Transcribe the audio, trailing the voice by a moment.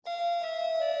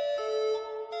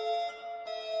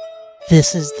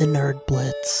This is the Nerd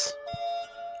Blitz,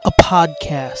 a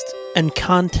podcast and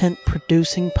content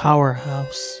producing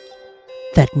powerhouse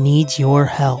that needs your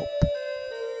help.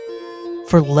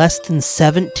 For less than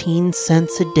 17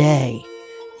 cents a day,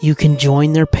 you can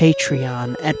join their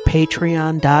Patreon at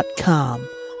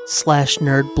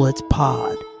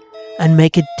patreon.com/nerdblitzpod and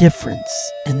make a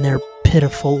difference in their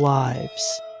pitiful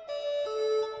lives.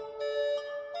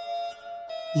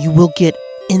 You will get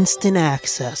instant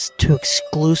access to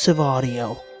exclusive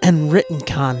audio and written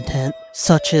content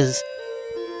such as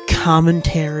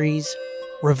commentaries,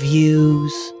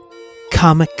 reviews,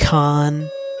 Comic-Con,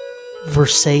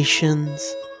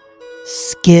 versations,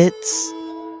 skits,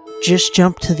 Just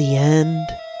Jump to the End,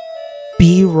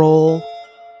 B-roll,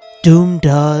 Doom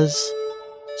Does,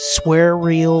 swear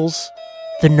reels,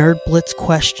 the Nerd Blitz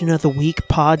Question of the Week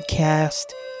podcast,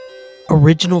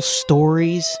 original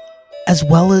stories, as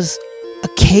well as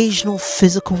occasional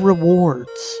physical rewards.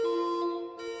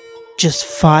 Just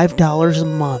 $5 a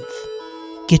month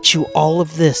gets you all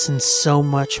of this and so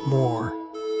much more.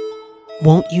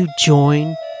 Won't you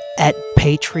join at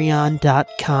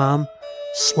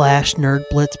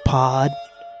patreon.com/nerdblitzpod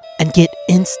and get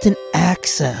instant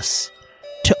access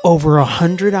to over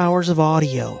 100 hours of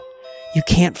audio you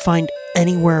can't find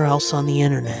anywhere else on the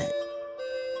internet?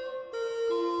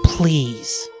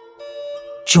 Please,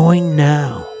 join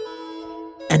now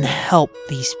and help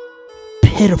these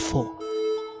pitiful,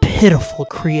 pitiful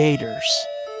creators.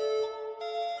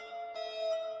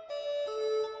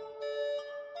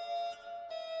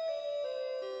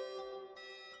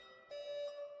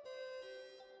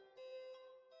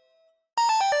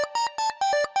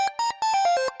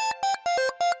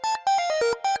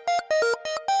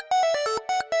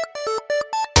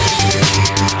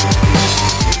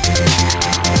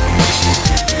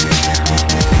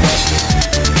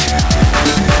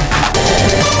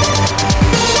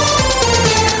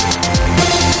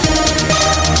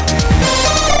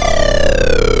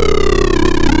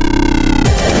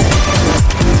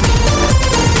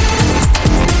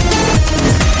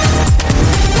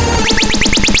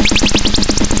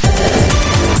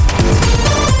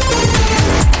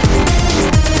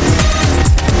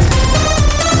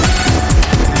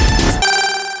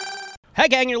 Hey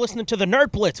gang, you're listening to the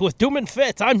Nerd Blitz with Doom and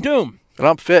Fitz. I'm Doom. And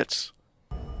I'm Fitz.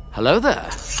 Hello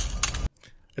there.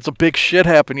 It's a big shit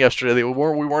happened yesterday that we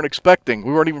weren't expecting.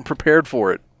 We weren't even prepared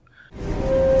for it.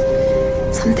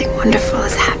 Something wonderful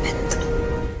has happened.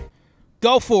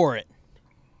 Go for it.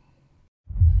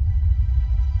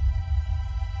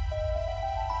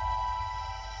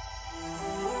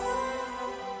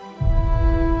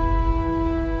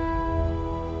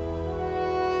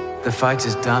 The fight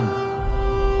is done.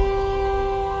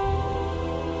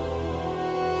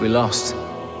 We lost.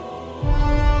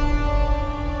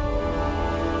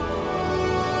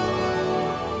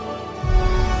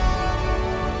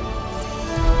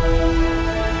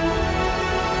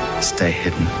 Stay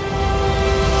hidden.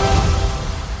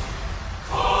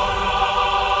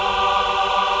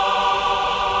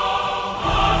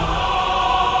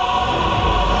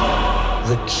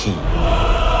 The key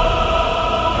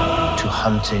to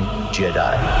hunting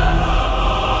Jedi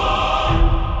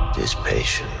is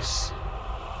patience.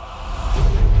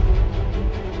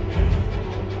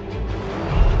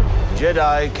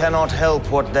 Jedi cannot help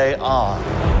what they are.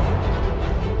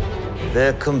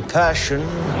 Their compassion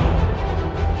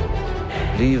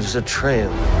leaves a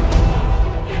trail.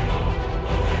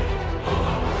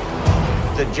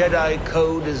 The Jedi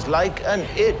Code is like an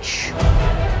itch.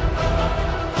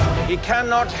 He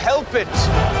cannot help it.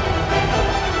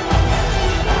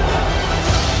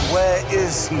 Where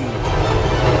is he?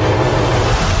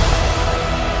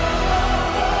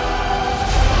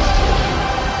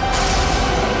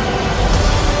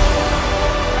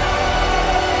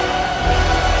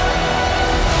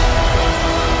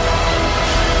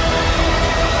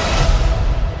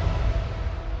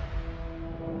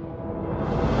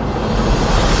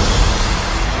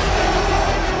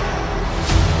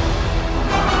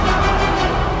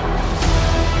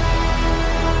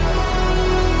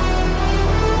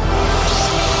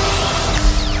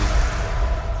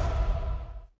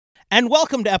 And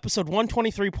welcome to episode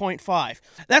 123.5.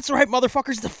 That's right,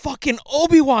 motherfuckers, the fucking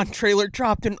Obi-Wan trailer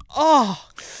dropped and out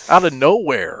of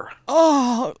nowhere.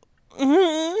 Out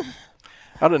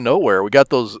of nowhere. We got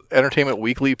those Entertainment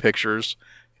Weekly pictures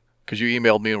because you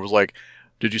emailed me and was like,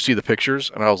 did you see the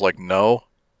pictures? And I was like, no.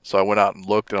 So I went out and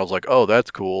looked, and I was like, oh, that's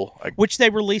cool. Which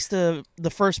they released the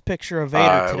first picture of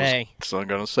Vader today. So I'm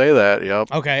going to say that,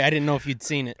 yep. Okay, I didn't know if you'd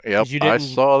seen it. Yep, you didn't I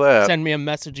saw that. Send me a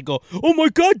message and go, oh my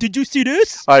god, did you see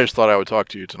this? I just thought I would talk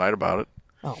to you tonight about it.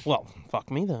 Oh, well,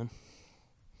 fuck me then.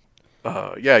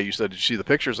 yeah, you said, did you see the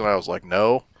pictures? And I was like,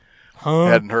 no. Huh?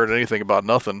 Hadn't heard anything about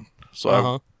nothing. So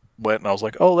I went and I was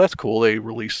like, oh, that's cool. They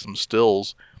released some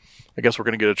stills. I guess we're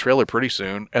going to get a trailer pretty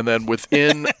soon. And then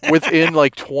within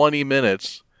like 20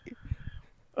 minutes,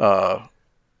 was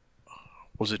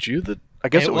it you that, I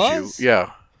guess it was you.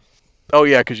 Yeah. Oh,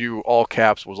 yeah, because you, all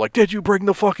caps, was like, did you bring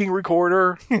the fucking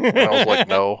recorder? And I was like,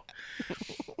 no.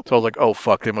 So I was like, oh,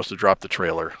 fuck, they must have dropped the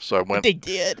trailer. So I went. They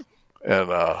did.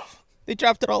 And, they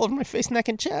dropped it all over my face, neck,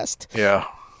 and chest. Yeah.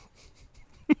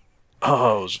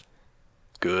 Oh, it was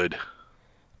good.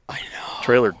 I know.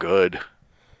 Trailer good.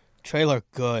 Trailer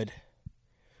good.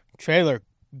 Trailer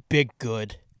big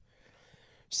good.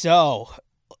 So,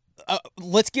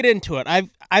 let's get into it.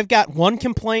 I've got one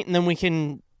complaint, and then we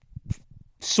can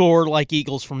soar like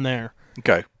eagles from there.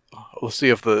 Okay. Let's see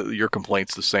if your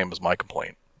complaint's the same as my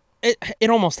complaint. It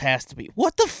almost has to be.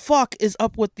 What the fuck is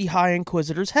up with the High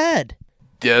Inquisitor's head?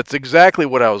 Yeah, that's exactly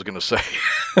what I was going to say.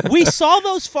 We saw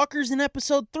those fuckers in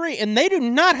episode 3, and they do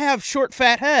not have short,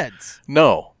 fat heads.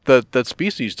 No, that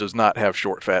species does not have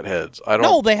short, fat heads.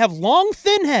 No, they have long,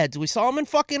 thin heads. We saw them in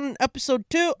fucking episode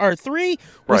 2 or 3.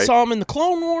 We saw them in the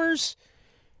Clone Wars.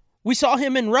 We saw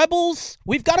him in Rebels.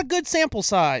 We've got a good sample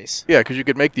size. Yeah, because you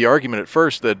could make the argument at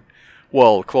first that,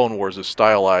 well, Clone Wars is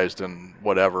stylized and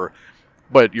whatever.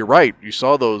 But you're right. You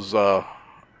saw those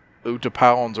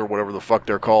Utapounds or whatever the fuck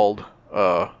they're called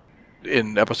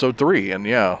in episode 3. And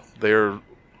yeah, I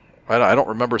don't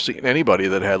remember seeing anybody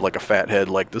that had like a fat head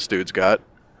like this dude's got.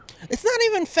 It's not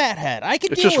even fat head. I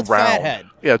could it's deal just with round. fat head.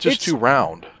 Yeah, it's just too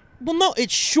round. Well, no,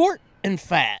 it's short and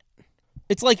fat.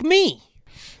 It's like me.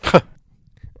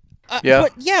 Yeah.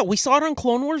 But yeah, we saw it on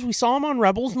Clone Wars, we saw him on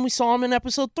Rebels, and we saw him in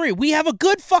episode 3. We have a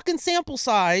good fucking sample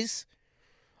size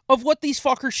of what these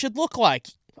fuckers should look like.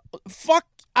 Fuck,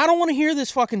 I don't want to hear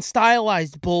this fucking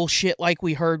stylized bullshit like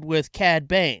we heard with Cad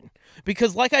Bane.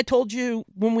 Because like I told you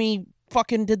when we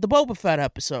fucking did the Boba Fett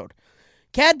episode,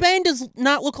 Cad Bane does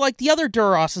not look like the other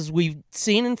Durosses we've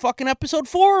seen in fucking episode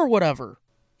 4 or whatever.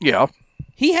 Yeah.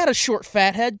 He had a short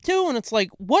fat head too, and it's like,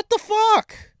 what the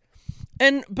fuck?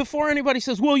 And before anybody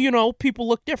says, well, you know, people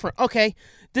look different. Okay,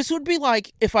 this would be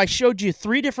like if I showed you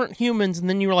 3 different humans and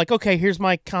then you were like, okay, here's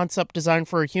my concept design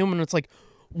for a human. It's like,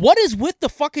 what is with the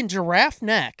fucking giraffe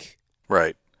neck?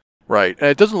 Right. Right. And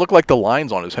it doesn't look like the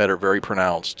lines on his head are very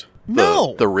pronounced.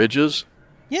 No. The ridges.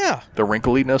 Yeah. The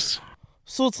wrinkliness.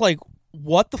 So it's like,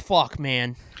 what the fuck,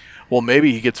 man? Well,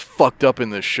 maybe he gets fucked up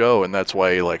in this show and that's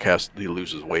why he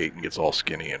loses weight and gets all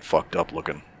skinny and fucked up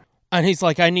looking. And he's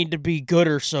like, I need to be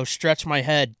gooder, so stretch my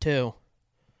head, too.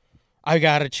 I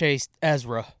gotta chase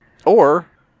Ezra. Or,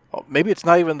 maybe it's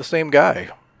not even the same guy.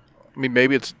 I mean,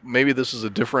 maybe this is a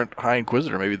different High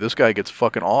Inquisitor. Maybe this guy gets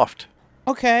fucking offed.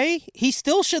 Okay, he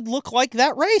still should look like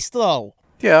that race, though.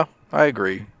 Yeah, I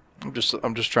agree. I'm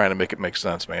just trying to make it make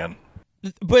sense, man.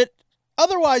 But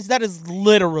otherwise, that is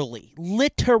literally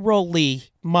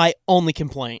my only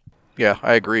complaint. Yeah,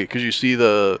 I agree. Because you see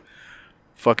the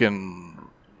fucking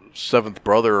 7th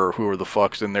brother or whoever the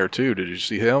fuck's in there too. Did you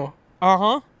see him?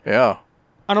 Uh-huh. Yeah.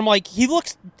 And I'm like, he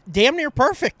looks damn near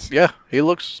perfect. Yeah, he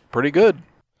looks pretty good.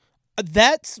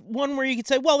 That's one where you could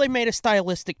say, well, they made a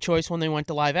stylistic choice when they went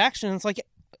to live action. It's like,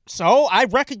 so I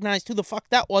recognized who the fuck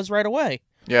that was right away.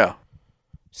 Yeah.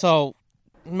 So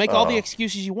make all the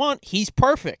excuses you want. He's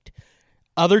perfect.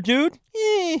 Other dude,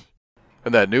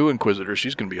 And that new Inquisitor,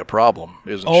 she's going to be a problem,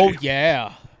 isn't she? Oh,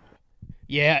 yeah.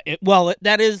 Yeah,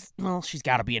 she's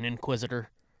got to be an Inquisitor.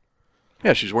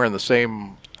 Yeah, she's wearing the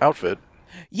same outfit.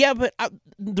 Yeah, but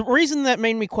the reason that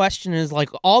made me question is, like,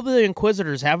 all the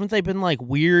Inquisitors, haven't they been, like,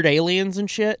 weird aliens and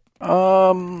shit?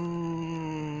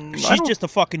 She's just a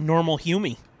fucking normal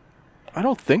human. I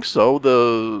don't think so.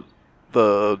 The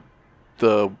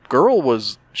girl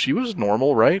was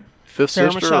normal, right? Fifth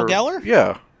Sarah sister? Michelle Gellar?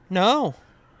 Yeah. No.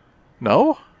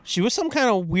 No? She was some kind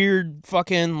of weird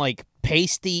fucking, like,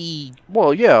 pasty...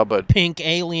 Well, yeah, but... pink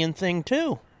alien thing,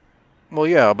 too. Well,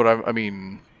 yeah, but I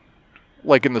mean...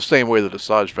 Like, in the same way that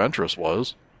Asajj Ventress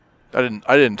was. I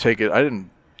didn't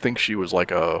think she was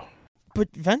like a...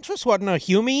 But Ventress wasn't a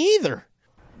human either.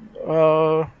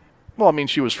 Well, I mean,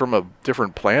 she was from a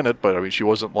different planet, but I mean, she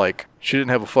wasn't like... She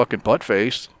didn't have a fucking butt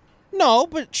face. No,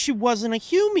 but she wasn't a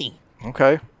human.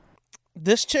 Okay.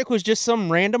 This chick was just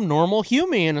some random normal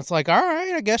human, and it's like, all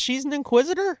right, I guess she's an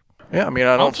Inquisitor. Yeah, I mean,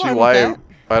 I don't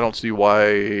see why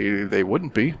they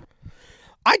wouldn't be.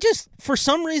 I just, for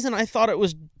some reason, I thought it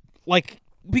was like,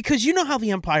 because you know how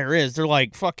the Empire is. They're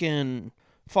like, fuck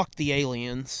the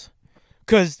aliens.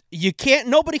 Because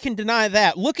nobody can deny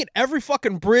that. Look at every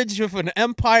fucking bridge of an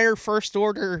Empire First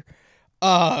Order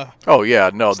Oh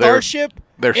yeah, no, Starship,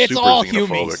 they're it's super all xenophobic.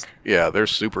 humies. Yeah, they're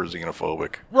super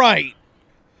xenophobic. Right.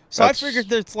 So That's- I figured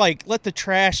that it's like, let the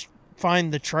trash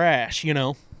find the trash, you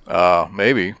know?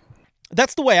 Maybe.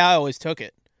 That's the way I always took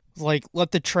it. It's like,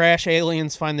 let the trash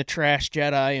aliens find the trash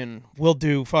Jedi, and we'll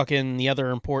do fucking the other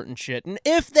important shit. And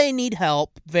if they need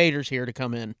help, Vader's here to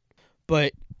come in.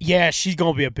 But, yeah, she's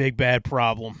gonna be a big bad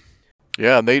problem.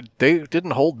 Yeah, and they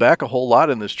didn't hold back a whole lot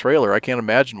in this trailer. I can't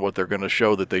imagine what they're going to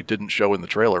show that they didn't show in the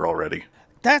trailer already.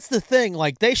 That's the thing.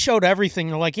 Like, they showed everything.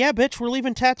 They're like, yeah, bitch, we're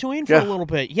leaving Tatooine for a little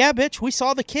bit. Yeah, bitch, we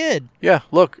saw the kid. Yeah,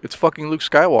 look, it's fucking Luke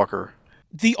Skywalker.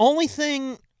 The only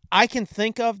thing I can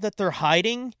think of that they're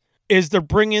hiding is they're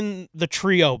bringing the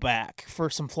trio back for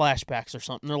some flashbacks or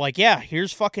something. They're like, yeah,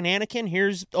 here's fucking Anakin,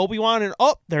 here's Obi-Wan, and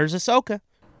oh, there's Ahsoka.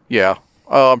 Yeah,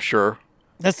 I'm sure.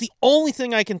 That's the only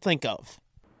thing I can think of.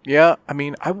 Yeah, I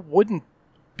mean, I wouldn't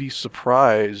be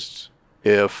surprised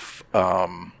if, I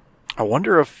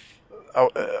wonder if,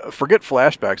 forget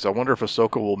flashbacks, I wonder if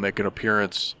Ahsoka will make an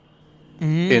appearance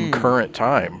in current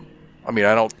time. I mean,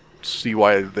 I don't see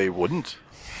why they wouldn't.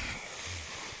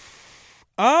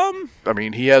 I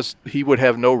mean, he would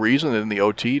have no reason in the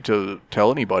OT to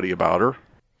tell anybody about her.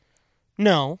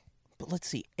 No, but let's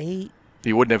see, 8.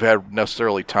 He wouldn't have had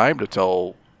necessarily time to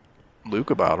tell Luke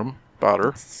about her.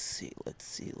 Let's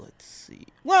see.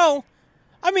 Well,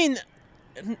 I mean,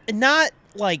 not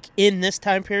like in this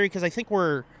time period, because I think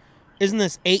isn't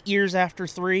this 8 years after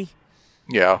 3?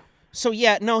 Yeah. So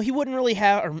yeah, no, he wouldn't really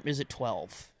have, or is it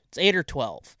 12? It's 8 or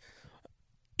 12.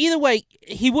 Either way,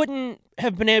 he wouldn't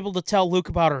have been able to tell Luke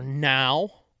about her now,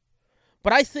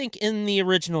 but I think in the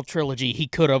original trilogy he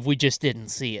could have, we just didn't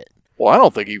see it. Well, I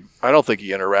don't think he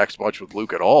interacts much with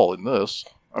Luke at all in this.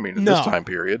 I mean, in this time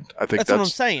period, I think that's what I'm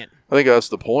saying. I think that's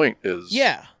the point. Is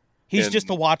he's just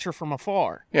a watcher from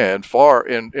afar. Yeah,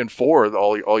 and in 4,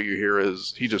 all you hear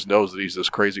is he just knows that he's this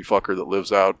crazy fucker that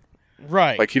lives out.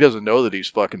 Right. Like he doesn't know that he's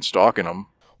fucking stalking him.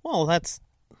 Well, that's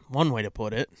one way to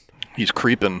put it. He's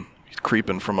creeping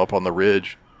from up on the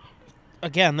ridge.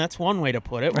 Again, that's one way to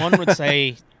put it. One would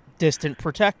say distant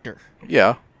protector.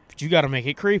 Yeah. But you got to make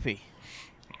it creepy.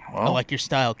 Well, I like your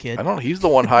style, kid. I don't know. He's the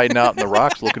one hiding out in the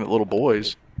rocks looking at little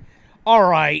boys. All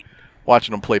right.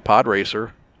 Watching them play pod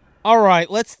racer. All right.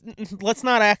 Let's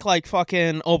not act like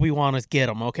fucking Obi-Wan is get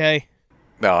him, okay?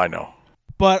 No, I know.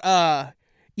 But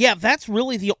yeah, that's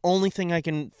really the only thing I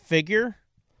can figure.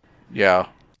 Yeah.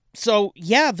 So,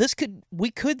 yeah,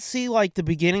 we could see like the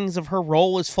beginnings of her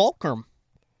role as Fulcrum.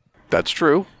 That's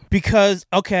true. Because,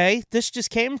 okay, this just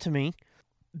came to me.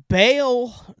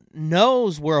 Bail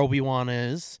knows where Obi-Wan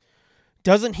is.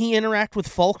 Doesn't he interact with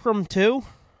Fulcrum too?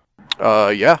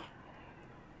 Yeah.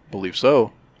 Believe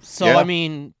so. So, yeah. I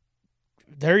mean,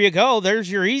 there you go. There's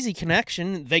your easy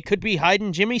connection. They could be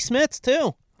hiding Jimmy Smits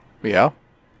too. Yeah.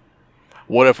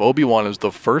 What if Obi-Wan is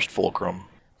the first Fulcrum?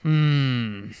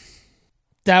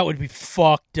 That would be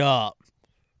fucked up.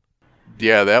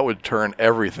 Yeah, that would turn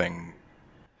everything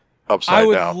upside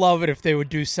down. I would love it if they would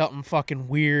do something fucking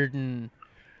weird and.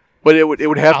 But it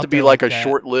would have to be like a that.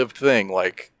 short-lived thing,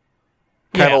 like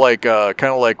kind of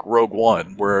like Rogue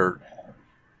One, where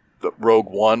the Rogue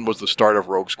One was the start of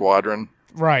Rogue Squadron.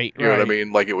 Right. You know what I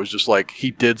mean? Like it was just like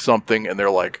he did something, and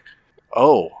they're like,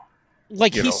 "Oh."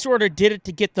 Like he sort of did it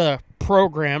to get the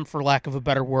program, for lack of a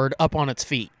better word, up on its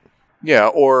feet. Yeah,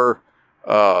 or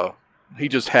he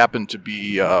just happened to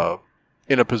be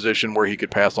in a position where he could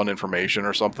pass on information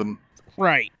or something.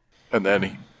 Right. And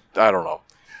then I don't know.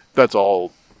 That's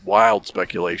all wild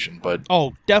speculation, but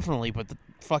oh, definitely. But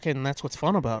that's what's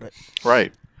fun about it.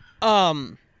 Right.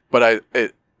 But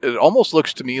it almost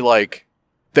looks to me like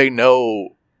they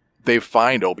know they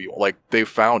find Obi-Wan, like they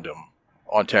found him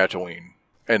on Tatooine.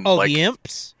 And the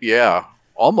imps? Yeah,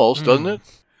 almost, doesn't it?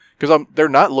 Because they're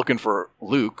not looking for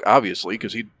Luke, obviously,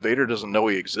 because Vader doesn't know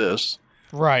he exists.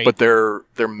 Right. But they're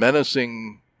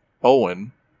menacing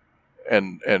Owen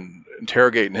and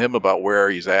interrogating him about where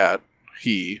he's at.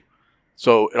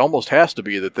 So it almost has to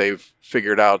be that they've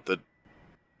figured out that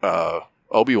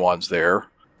Obi-Wan's there.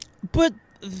 But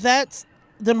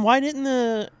then why didn't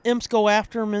the imps go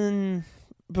after him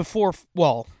before?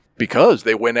 Well, because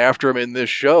they went after him in this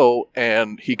show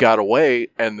and he got away,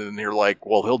 and then you're like,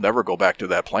 well, he'll never go back to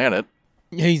that planet.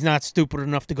 He's not stupid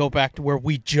enough to go back to where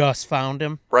we just found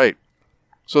him. Right.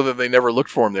 So that they never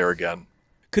looked for him there again.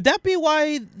 Could that be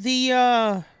why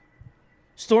the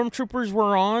stormtroopers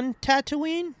were on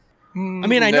Tatooine? I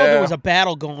mean, I know there was a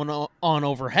battle going on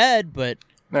overhead, but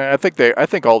I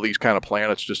think all these kind of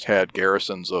planets just had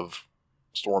garrisons of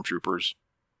stormtroopers.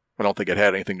 I don't think it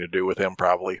had anything to do with him,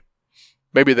 probably.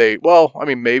 Maybe they.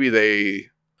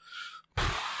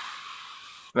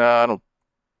 Nah,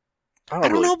 I I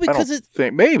don't know, because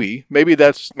maybe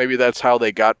that's how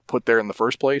they got put there in the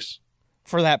first place.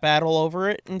 For that battle over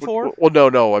it in 4? Well,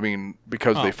 no. I mean,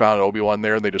 because they found Obi-Wan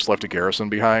there and they just left a garrison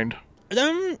behind.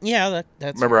 Yeah,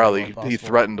 that's... Remember how he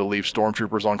threatened to leave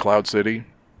stormtroopers on Cloud City?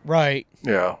 Right.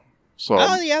 Yeah. So.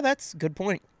 Oh, yeah, that's a good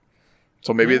point.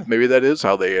 So maybe that is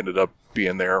how they ended up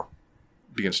being there,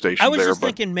 being stationed there. I was just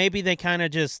thinking maybe they kind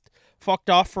of just fucked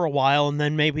off for a while and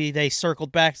then maybe they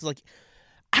circled back. It's like,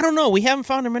 I don't know. We haven't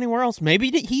found him anywhere else.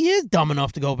 Maybe he is dumb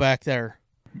enough to go back there.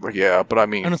 Yeah, but I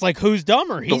mean... And it's like, who's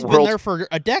dumber? He's been there for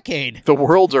a decade. The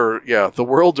worlds are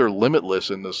limitless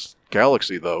in this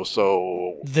galaxy, though,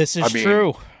 so... This is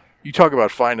true. You talk about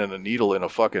finding a needle in a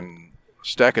fucking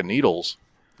stack of needles.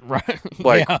 Right.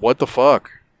 Like, what the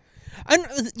fuck? And,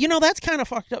 that's kind of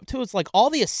fucked up, too. It's like all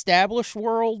the established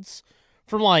worlds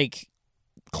from, like,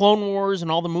 Clone Wars and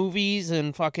all the movies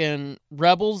and fucking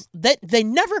Rebels, they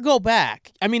never go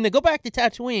back. I mean, they go back to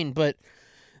Tatooine, but...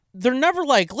 They're never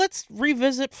like, let's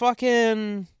revisit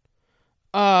fucking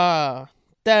that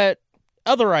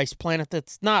other ice planet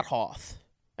that's not Hoth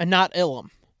and not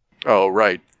Ilum. Oh,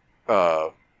 right.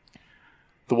 The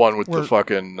one with the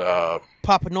fucking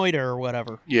Papanoida or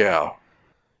whatever. Yeah.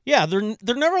 Yeah,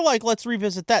 they're never like, let's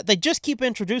revisit that. They just keep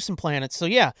introducing planets. So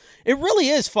yeah, it really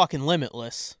is fucking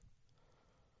limitless.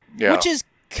 Yeah. Which is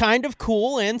kind of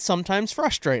cool and sometimes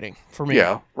frustrating for me.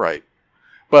 Yeah, right.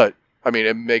 But I mean,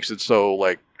 it makes it so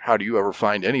like, how do you ever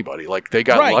find anybody? Like, they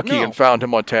got lucky and found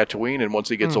him on Tatooine, and once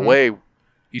he gets away,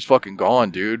 he's fucking gone,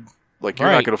 dude. Like,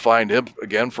 you're not going to find him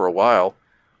again for a while.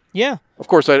 Yeah. Of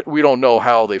course, we don't know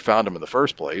how they found him in the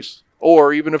first place.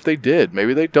 Or even if they did.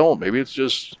 Maybe they don't. Maybe it's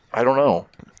just, I don't know.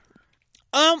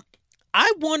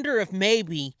 I wonder if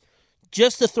maybe,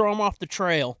 just to throw him off the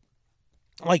trail,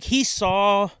 like, he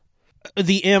saw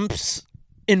the imps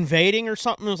invading or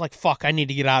something, and was like, fuck, I need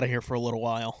to get out of here for a little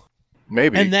while.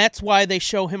 Maybe. And that's why they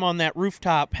show him on that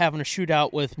rooftop having a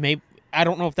shootout with I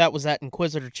don't know if that was that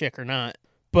Inquisitor chick or not,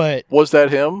 but... Was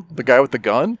that him? The guy with the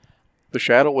gun? The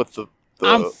shadow with the...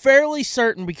 I'm fairly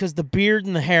certain because the beard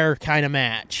and the hair kind of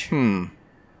match.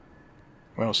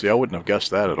 Well, see, I wouldn't have guessed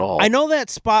that at all. I know that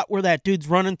spot where that dude's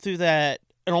running through that...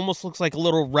 It almost looks like a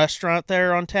little restaurant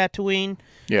there on Tatooine.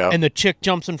 Yeah. And the chick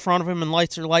jumps in front of him and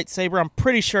lights her lightsaber. I'm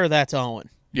pretty sure that's Owen.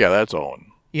 Yeah, that's Owen.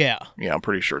 Yeah. Yeah, I'm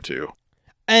pretty sure too.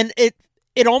 And it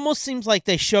almost seems like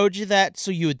they showed you that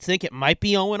so you would think it might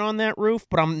be Owen on that roof,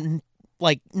 but I'm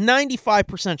like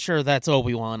 95% sure that's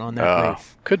Obi-Wan on that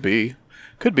roof. Could be.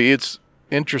 It's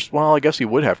interesting. Well, I guess he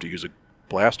would have to use a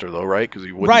blaster though, right? Because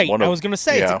he wouldn't want to... I was going to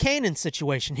say, it's a Kanan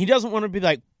situation. He doesn't want to be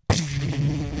like...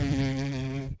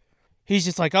 He's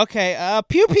just like, okay,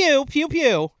 pew, pew, pew,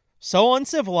 pew. So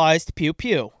uncivilized, pew,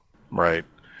 pew. Right.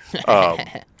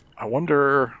 I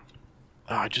wonder...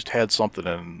 I just had something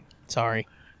in... Sorry.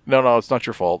 No, it's not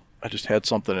your fault. I just had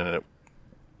something and it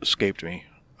escaped me.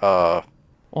 Well,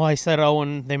 I said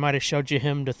Owen, they might have showed you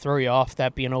him to throw you off,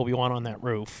 that being Obi-Wan on that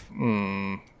roof.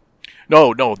 No,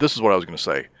 this is what I was going to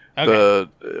say. Okay.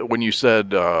 When you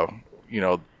said,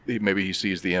 maybe he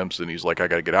sees the imps and he's like, I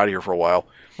got to get out of here for a while.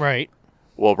 Right.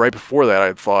 Well, right before that, I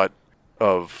had thought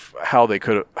of how they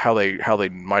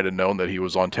might have known that he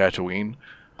was on Tatooine.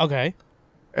 Okay.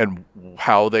 And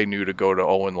how they knew to go to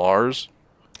Owen Lars.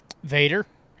 Vader.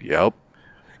 Yep.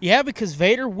 Yeah, because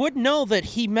Vader would know that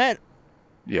he met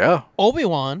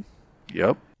Obi-Wan.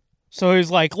 Yep. So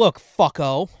he's like, look,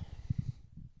 fucko.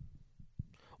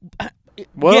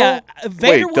 Well, yeah,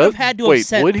 Vader would have had to have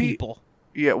sent people.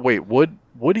 Yeah, wait, would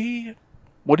he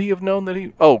have known that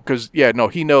he... Oh, because,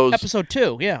 he knows... Episode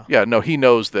 2, yeah. Yeah, no, he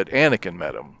knows that Anakin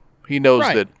met him. He knows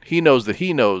that he knows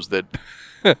that...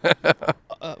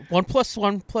 1 plus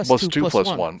 1 plus 2 plus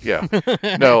 1. Yeah.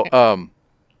 No,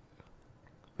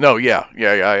 no, yeah,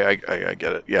 I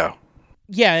get it, yeah.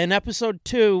 Yeah, in episode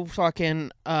 2,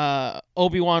 fucking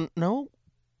Obi-Wan... No.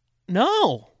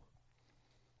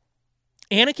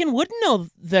 Anakin wouldn't know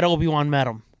that Obi-Wan met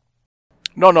him.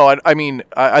 No, I mean,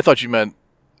 I thought you meant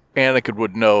Anakin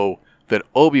would know that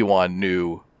Obi-Wan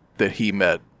knew that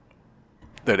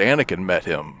Anakin met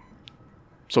him.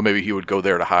 So maybe he would go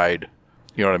there to hide.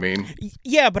 You know what I mean?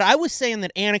 Yeah, but I was saying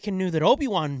that Anakin knew that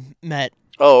Obi-Wan met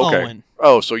Owen.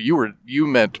 Oh, so you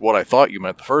meant what I thought you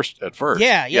meant at first.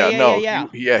 Yeah.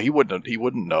 He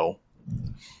wouldn't know.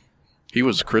 He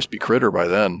was a crispy critter by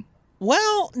then.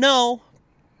 Well, no.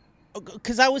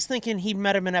 Because I was thinking he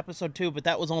met him in episode 2, but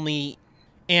that was only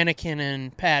Anakin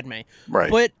and Padme. Right.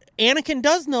 But Anakin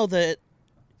does know that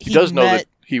he does know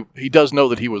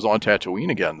that he was on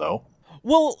Tatooine again, though.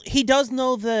 Well, he does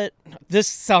know that... This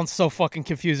sounds so fucking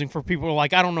confusing for people who are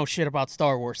like, I don't know shit about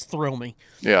Star Wars. Thrill me.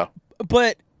 Yeah.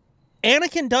 But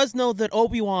Anakin does know that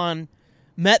Obi-Wan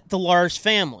met the Lars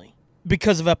family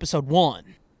because of episode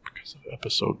 1. Because of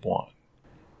episode 1.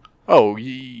 Oh,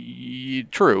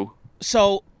 true.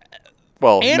 So,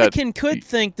 well, Anakin could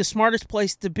think the smartest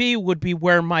place to be would be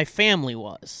where my family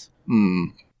was.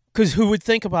 Because who would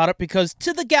think about it? Because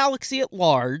to the galaxy at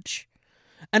large,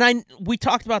 and we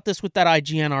talked about this with that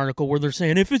IGN article where they're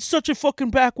saying, if it's such a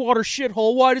fucking backwater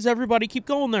shithole, why does everybody keep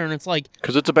going there? And it's like...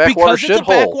 Because it's a backwater shithole. Because it's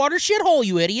a backwater shithole,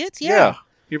 you idiots. Yeah.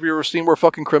 Have you ever seen where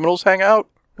fucking criminals hang out?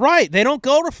 Right. They don't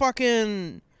go to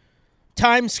fucking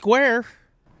Times Square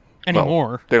anymore.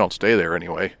 Well, they don't stay there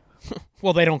anyway.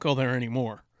 Well, they don't go there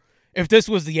anymore. If this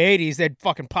was the 80s, they'd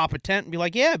fucking pop a tent and be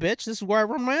like, yeah, bitch, this is where I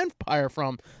run my empire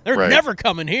from. They're never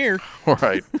coming here.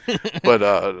 Right. But,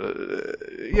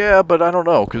 yeah, but I don't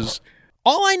know, because...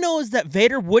 All I know is that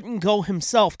Vader wouldn't go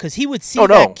himself, because he would see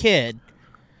that kid.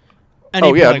 And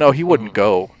no, he wouldn't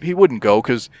go. He wouldn't go,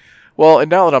 because... Well,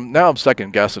 and now I'm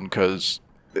second guessing, because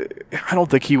I don't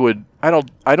think he would... I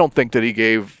don't think that he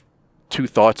gave 2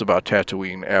 thoughts about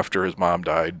Tatooine after his mom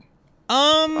died.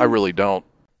 I really don't.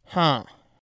 Huh.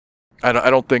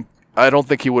 I don't think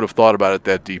he would have thought about it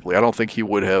that deeply. I don't think he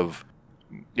would have.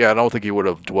 Yeah, I don't think he would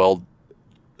have dwelled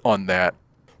on that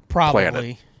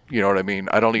planet. You know what I mean?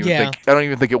 I don't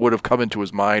even think it would have come into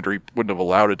his mind, or he wouldn't have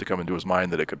allowed it to come into his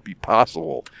mind that it could be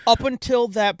possible. Up until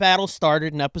that battle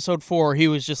started in episode 4, he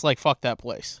was just like, fuck that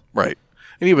place. Right.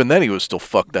 And even then he was still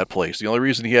fuck that place. The only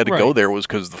reason he had to go there was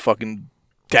because the fucking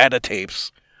data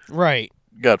tapes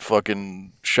got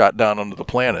fucking shot down onto the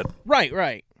planet.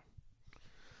 Right.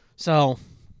 So,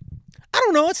 I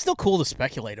don't know. It's still cool to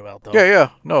speculate about, though.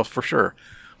 Yeah. No, for sure.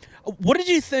 What did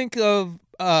you think of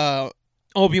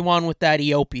Obi-Wan with that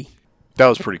Eopie? That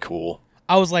was pretty cool.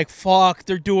 I was like, fuck,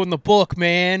 they're doing the book,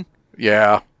 man.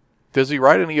 Yeah. Does he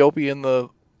ride an Eopie in the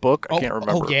book? I can't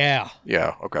remember. Oh, yeah.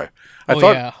 Yeah, okay. I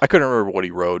couldn't remember what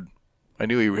he rode. I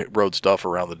knew he rode stuff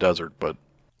around the desert, but...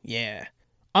 Yeah.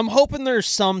 I'm hoping there's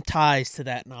some ties to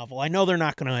that novel. I know they're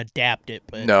not going to adapt it,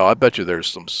 but... No, I bet you there's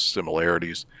some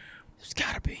similarities. There's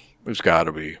got to be. There's got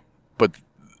to be. But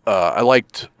I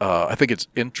think it's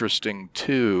interesting,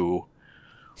 too,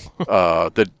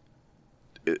 that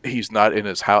he's not in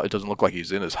his house. It doesn't look like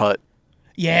he's in his hut.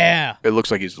 Yeah. It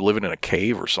looks like he's living in a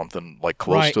cave or something, like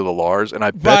close to the Lars. And I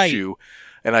bet you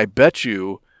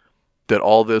that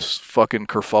all this fucking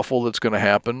kerfuffle that's going to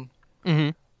happen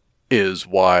is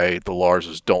why the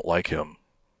Larses don't like him.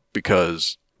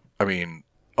 Because, I mean,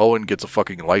 Owen gets a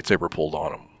fucking lightsaber pulled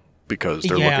on him because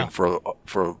they're looking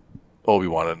for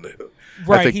Obi-Wan. And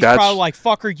I think he's probably like,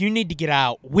 fucker, you need to get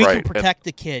out. We can protect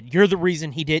the kid. You're the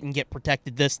reason he didn't get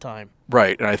protected this time.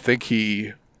 Right, and I think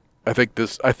that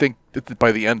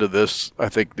by the end of this, I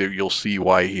think that you'll see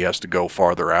why he has to go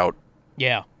farther out.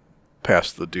 Yeah.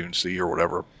 Past the Dune Sea or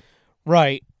whatever.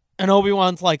 Right. And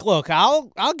Obi-Wan's like, look,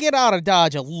 I'll get out of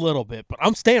Dodge a little bit, but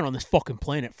I'm staying on this fucking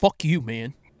planet. Fuck you,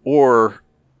 man. Or,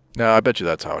 no, I bet you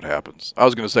that's how it happens. I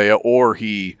was going to say, or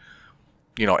he,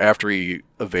 after he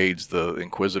evades the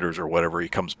Inquisitors or whatever, he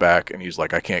comes back and he's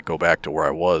like, I can't go back to where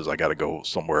I was. I got to go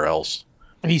somewhere else.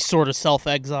 He's sort of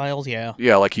self-exiles, yeah.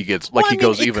 Yeah, like he gets, like he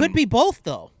goes it even. It could be both,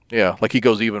 though. Yeah, like he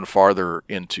goes even farther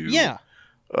into.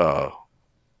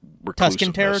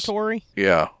 Tusken territory.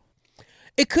 Yeah.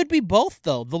 It could be both,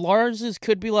 though. The Larses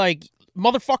could be like,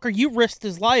 motherfucker, you risked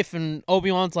his life, and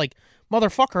Obi-Wan's like,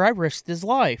 motherfucker, I risked his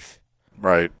life.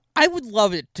 Right. I would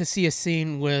love it to see a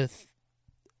scene with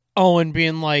Owen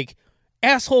being like,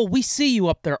 asshole, we see you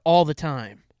up there all the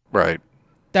time. Right.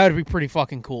 That would be pretty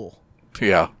fucking cool.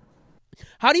 Yeah.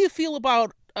 How do you feel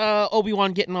about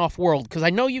Obi-Wan getting off-world? Because I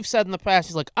know you've said in the past,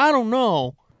 he's like, I don't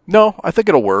know. No, I think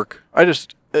it'll work. I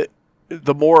just,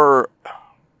 the more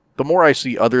I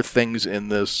see other things in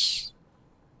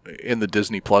the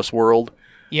Disney Plus world,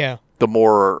 the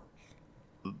more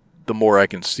I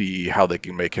can see how they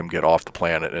can make him get off the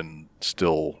planet and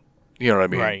still, you know what I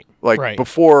mean? Right. Like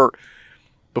before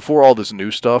all this new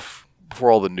stuff,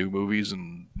 before all the new movies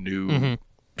and new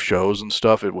shows and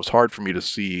stuff, it was hard for me to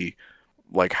see,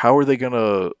 like, how are they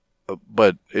gonna?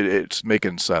 But it's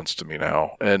making sense to me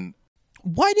now. And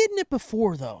why didn't it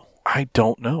before, though? I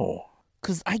don't know.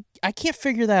 Because I can't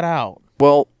figure that out.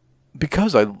 Well,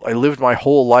 because I lived my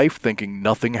whole life thinking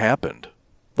nothing happened.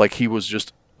 Like he was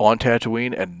just on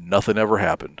Tatooine and nothing ever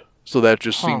happened. So that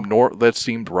just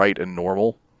seemed right and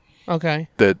normal. Okay.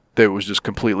 That was just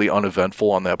completely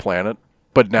uneventful on that planet.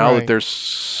 But now that there's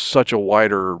such a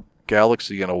wider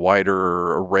galaxy and a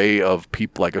wider array of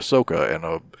people like Ahsoka and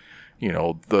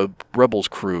the Rebels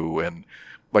crew and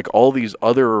like all these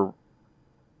other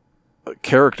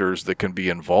characters that can be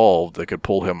involved that could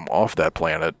pull him off that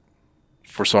planet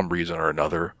for some reason or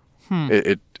another.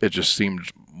 It just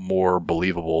seemed more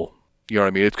believable, You know what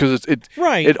I mean? It's because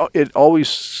Right. It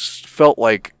always felt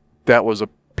like that was a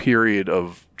period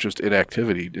of just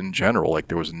inactivity in general. Like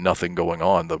there was nothing going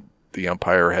on. The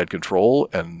Empire had control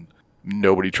and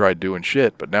nobody tried doing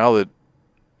shit. But now that,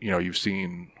 you know, you've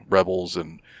seen Rebels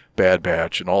and Bad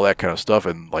Batch and all that kind of stuff,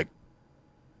 and like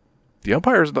the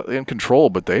Empire's not in control,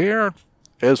 but they aren't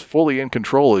as fully in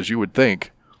control as you would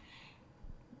think.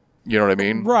 You know what I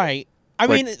mean? Right. I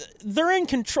Like- mean, they're in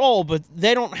control, but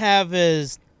they don't have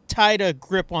as tight a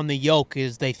grip on the yoke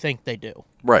as they think they do.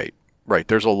 Right.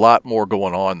 There's a lot more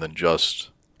going on than just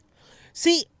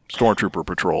See, stormtrooper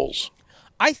patrols.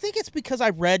 I think it's because I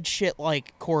read shit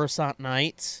like Coruscant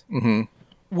Nights, Mm-hmm.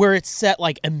 where it's set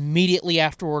like immediately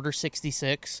after Order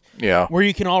 66, Yeah. where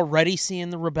you can already see in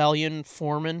the rebellion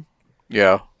forming.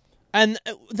 Yeah. And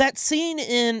that scene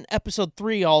in Episode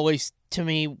 3 always, to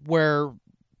me, where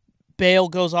Bail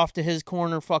goes off to his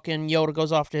corner, fucking Yoda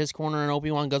goes off to his corner, and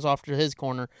Obi-Wan goes off to his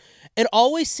corner, it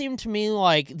always seemed to me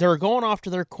like they're going off to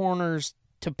their corners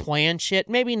to plan shit.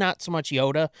 Maybe not so much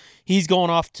Yoda. He's going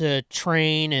off to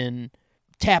train and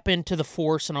tap into the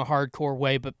Force in a hardcore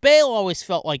way, but Bail always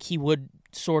felt like he would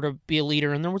sort of be a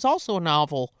leader. And there was also a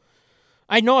novel,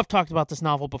 I know I've talked about this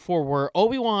novel before, where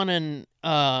Obi-Wan and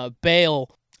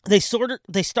Bail, they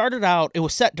started out, it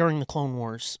was set during the Clone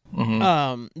Wars.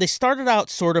 Mm-hmm. They started out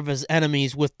sort of as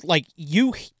enemies with, like,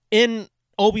 you, in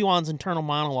Obi-Wan's internal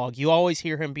monologue, you always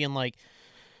hear him being like,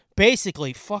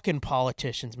 basically, fucking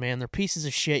politicians, man, they're pieces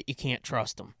of shit, you can't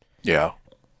trust them. Yeah.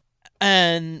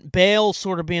 And Bail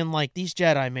sort of being like, these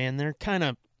Jedi, man, they're kind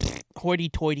of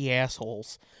hoity-toity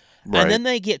assholes. Right. And then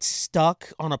they get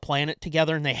stuck on a planet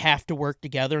together and they have to work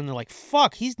together and they're like,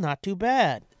 fuck, he's not too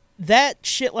bad. That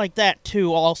shit like that,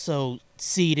 too, also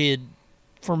seeded,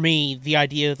 for me, the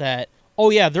idea that, oh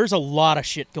yeah, there's a lot of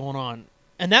shit going on.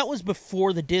 And that was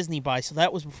before the Disney buy, so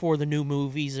that was before the new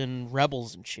movies and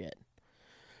Rebels and shit.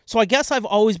 So I guess I've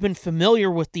always been familiar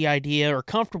with the idea, or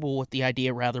comfortable with the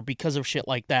idea, rather, because of shit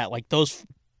like that, like those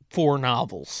 4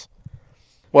 novels.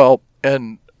 Well,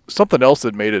 and something else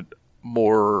that made it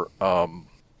more, and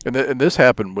this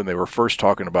happened when they were first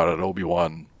talking about an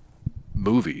Obi-Wan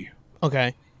movie.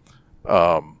 Okay.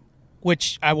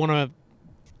 Which I want to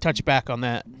touch back on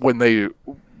that.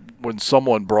 When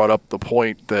someone brought up the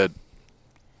point that,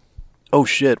 oh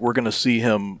shit, we're going to see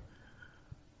him,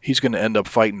 he's going to end up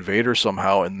fighting Vader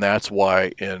somehow, and that's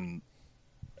why in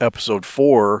Episode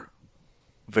 4,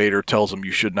 Vader tells him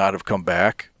you should not have come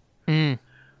back.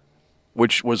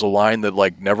 Which was a line that,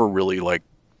 like, never really, like,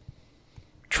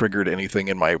 triggered anything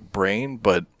in my brain,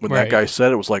 but when that guy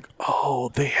said it, was like,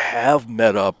 oh, they have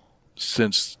met up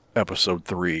since Episode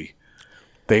 3.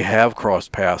 They have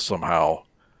crossed paths somehow.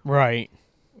 Right.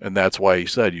 And that's why he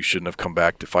said, you shouldn't have come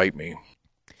back to fight me.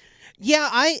 Yeah,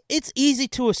 it's easy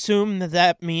to assume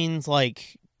that means,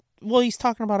 like, well, he's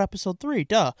talking about Episode 3,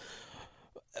 duh.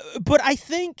 But I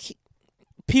think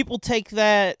people take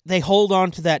that, they hold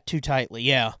on to that too tightly,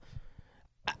 yeah.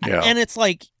 And it's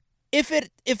like, if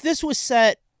this was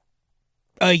set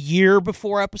a year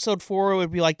before Episode 4, it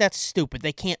would be like, that's stupid,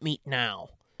 they can't meet now.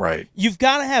 Right. You've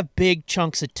got to have big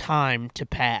chunks of time to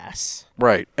pass.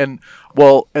 Right. And,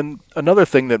 well, and another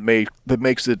thing that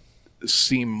makes it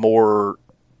seem more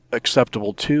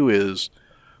acceptable too is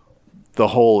the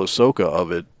whole Ahsoka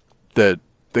of it, that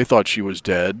they thought she was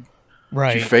dead.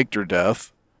 Right. She faked her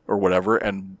death or whatever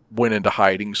and went into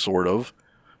hiding, sort of.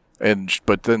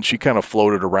 But then she kind of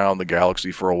floated around the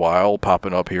galaxy for a while,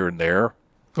 popping up here and there.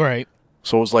 Right.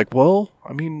 So it was like, well,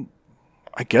 I mean,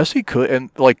 I guess he could,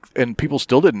 and people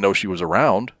still didn't know she was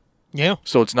around. Yeah.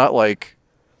 So it's not like,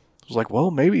 it was like,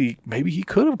 well, maybe he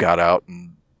could have got out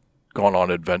and gone on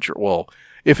an adventure. Well,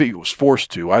 if he was forced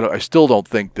to, I still don't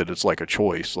think that it's like a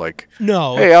choice. Like,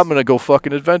 no, hey, I'm gonna go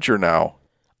fucking adventure now.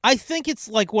 I think it's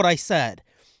like what I said.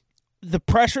 The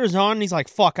pressure is on, and he's like,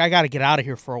 fuck, I got to get out of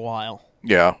here for a while.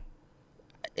 Yeah.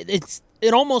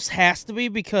 It almost has to be,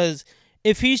 because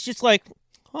if he's just like,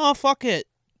 oh, fuck it,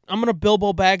 I'm going to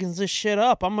Bilbo Baggins this shit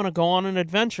up, I'm going to go on an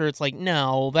adventure, it's like,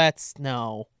 no.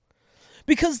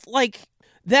 Because, like,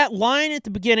 that line at the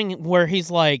beginning where he's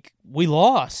like, we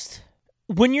lost.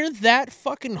 When you're that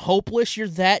fucking hopeless, you're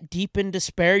that deep in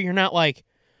despair, you're not like,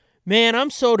 man, I'm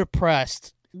so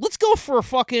depressed, let's go for a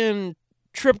fucking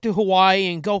trip to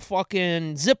Hawaii and go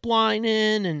fucking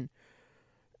ziplining, and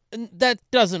that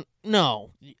doesn't,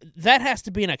 no. That has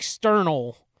to be an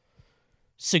external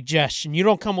suggestion. You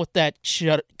don't come up with that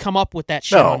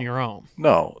shit on your own.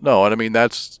 No. And I mean,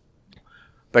 that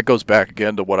goes back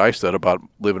again to what I said about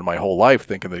living my whole life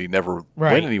thinking that he never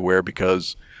went anywhere,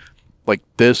 because, like,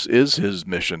 this is his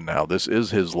mission now. This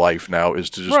is his life now, is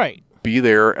to just be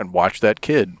there and watch that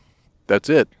kid. That's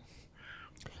it.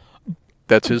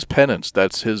 That's his penance.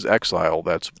 That's his exile.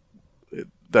 That's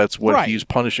what Right. he's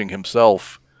punishing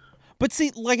himself. But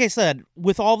see, like I said,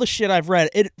 with all the shit I've read,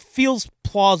 it feels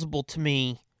plausible to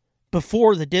me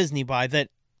before the Disney buy that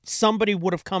somebody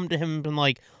would have come to him and been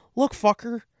like, look,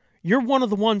 fucker, you're one of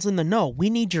the ones in the know. We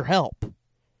need your help.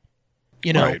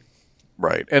 You know?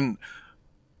 Right. And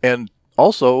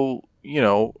also,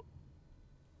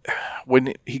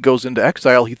 when he goes into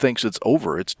exile, he thinks it's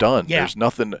over. It's done. Yeah. There's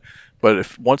nothing.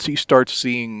 But once he starts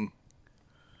seeing,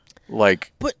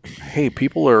 like, hey,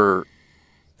 people are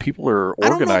organizing. I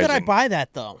don't know that I buy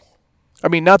that, though. I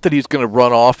mean, not that he's going to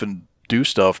run off and do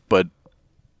stuff, but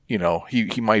he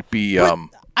might be.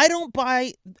 I don't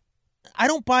buy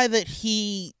that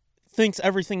he thinks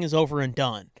everything is over and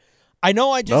done. I know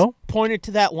I just pointed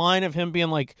to that line of him being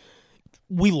like,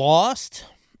 "We lost,"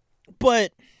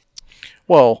 but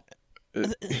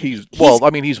he's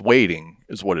waiting,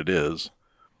 is what it is.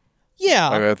 Yeah,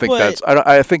 I mean, I think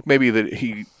I think maybe that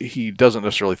he doesn't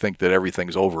necessarily think that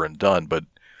everything's over and done, but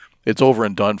it's over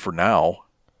and done for now.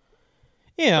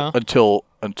 Yeah. Until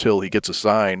he gets a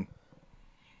sign,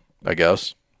 I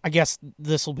guess. I guess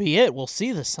this will be it. We'll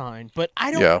see the sign, but I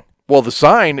don't. Yeah. Well, the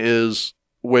sign is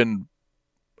when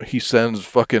he sends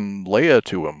fucking Leia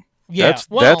to him. Yeah.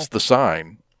 That's the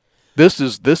sign. This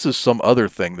is some other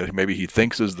thing that maybe he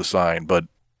thinks is the sign, but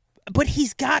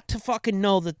he's got to fucking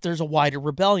know that there's a wider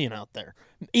rebellion out there.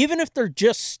 Even if they're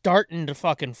just starting to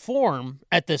fucking form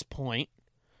at this point,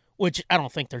 which I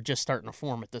don't think they're just starting to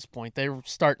form at this point. They're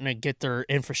starting to get their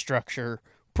infrastructure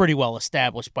pretty well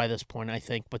established by this point, I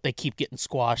think, but they keep getting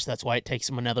squashed. That's why it takes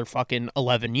them another fucking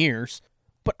 11 years.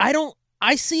 But I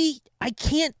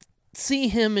can't see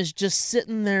him as just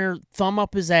sitting there, thumb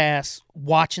up his ass,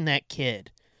 watching that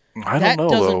kid. That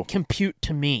doesn't compute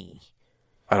to me.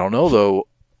 I don't know, though.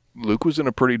 Luke was in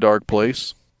a pretty dark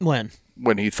place. When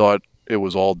he thought it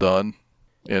was all done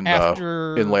in Last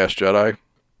Jedi.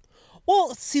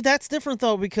 Well, see, that's different,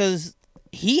 though, because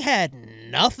he had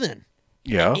nothing.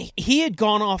 Yeah. He had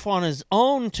gone off on his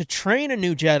own to train a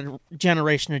new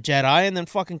generation of Jedi, and then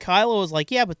fucking Kylo was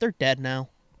like, yeah, but they're dead now.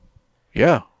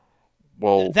 Yeah.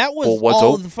 Well, that was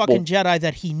all of the fucking Jedi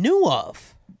that he knew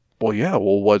of. Well, yeah.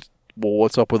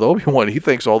 What's up with Obi-Wan? He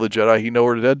thinks all the Jedi he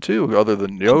knows are dead, too, other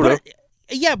than Yoda.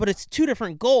 But it's two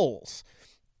different goals.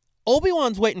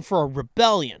 Obi-Wan's waiting for a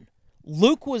rebellion.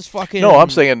 Luke was fucking... No, I'm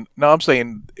saying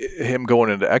him going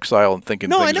into exile and thinking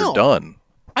things are done.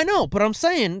 I know, but I'm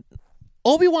saying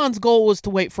Obi-Wan's goal was to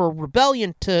wait for a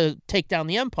rebellion to take down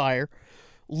the Empire.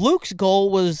 Luke's goal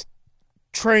was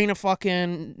train a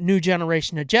fucking new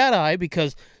generation of Jedi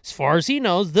because, as far as he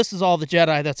knows, this is all the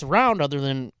Jedi that's around other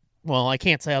than... Well, I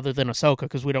can't say other than Ahsoka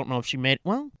because we don't know if she made...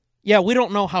 Well, yeah, we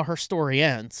don't know how her story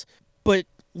ends. But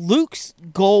Luke's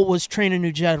goal was train a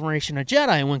new generation of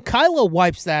Jedi, and when Kylo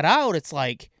wipes that out, it's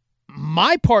like,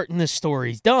 my part in this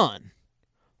story's done.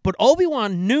 But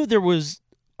Obi-Wan knew there was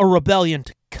a rebellion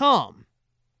to come.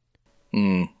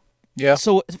 Yeah.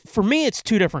 So for me, it's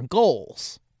two different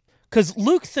goals. Because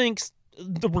Luke thinks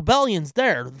the rebellion's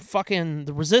there, fucking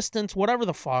the resistance, whatever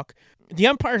the fuck. The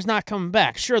Empire's not coming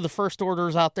back. Sure, the First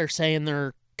Order's out there saying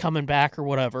they're coming back or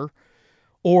whatever.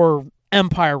 Or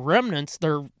Empire remnants,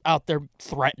 they're out there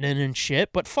threatening and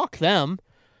shit, but fuck them.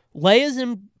 Leia's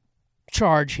in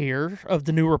charge here of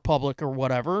the New Republic or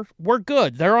whatever. We're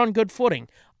good. They're on good footing.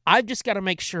 I've just got to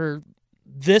make sure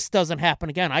this doesn't happen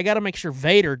again. I got to make sure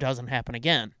Vader doesn't happen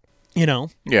again. You know?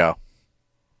 Yeah.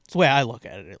 It's the way I look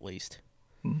at it, at least.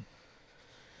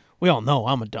 We all know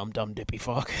I'm a dumb dippy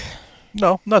fuck.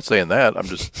 No, I'm not saying that. I'm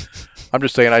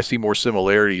just saying I see more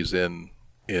similarities in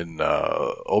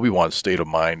Obi-Wan's state of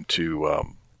mind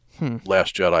to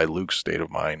Last Jedi Luke's state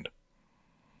of mind.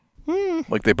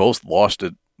 Like they both lost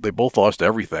it. They both lost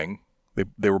everything.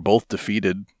 They were both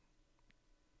defeated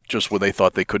just when they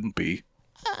thought they couldn't be.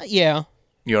 Yeah.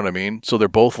 You know what I mean? So they're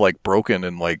both like broken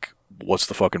and like, what's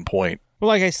the fucking point? Well,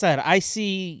 like I said, I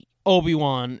see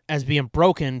Obi-Wan as being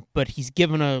broken, but he's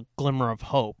given a glimmer of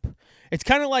hope. It's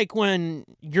kind of like when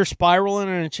you're spiraling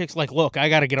and a chick's like, look, I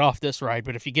got to get off this ride,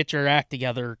 but if you get your act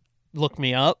together, look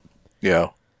me up. Yeah.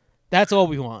 That's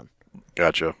Obi-Wan.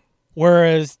 Gotcha.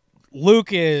 Whereas Luke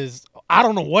is, I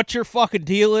don't know what your fucking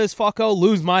deal is, fucko,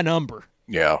 lose my number.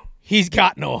 Yeah. He's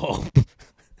got no hope.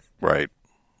 Right.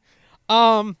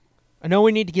 I know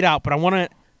we need to get out, but I want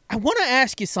to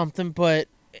ask you something, but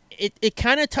it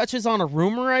kind of touches on a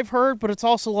rumor I've heard, but it's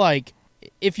also like,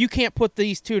 if you can't put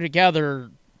these two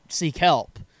together, seek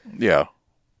help. Yeah.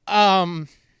 So I'm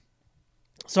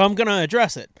going to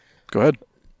address it. Go ahead.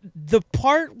 The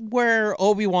part where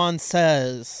Obi-Wan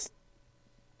says,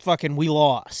 fucking, we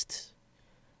lost.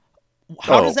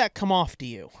 How does that come off to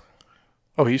you?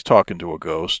 Oh, he's talking to a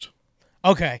ghost.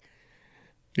 Okay.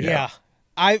 Yeah.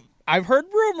 I've heard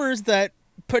rumors that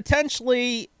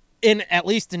potentially, at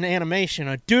least in animation,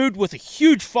 a dude with a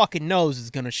huge fucking nose is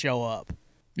going to show up.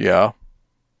 Yeah.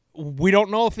 We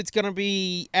don't know if it's going to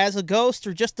be as a ghost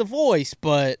or just a voice,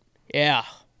 but yeah.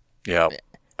 Yeah.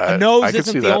 A nose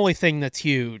isn't the only thing that's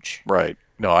huge. Right.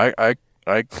 No, I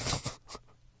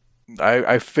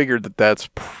figured that that's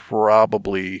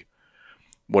probably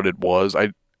what it was.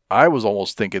 I was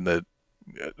almost thinking that,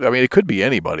 I mean, it could be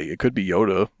anybody. It could be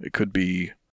Yoda. It could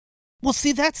be... Well,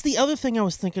 see, that's the other thing I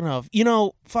was thinking of. You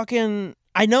know, fucking...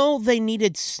 I know they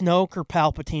needed Snoke or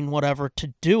Palpatine, whatever,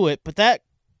 to do it, but that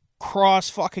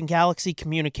cross-fucking-galaxy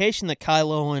communication that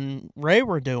Kylo and Rey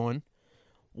were doing,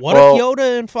 what if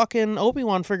Yoda and fucking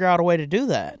Obi-Wan figure out a way to do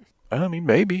that? I mean,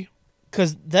 maybe.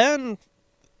 Because then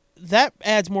that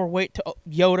adds more weight to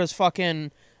Yoda's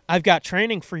fucking, I've got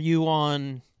training for you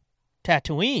on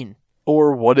Tatooine.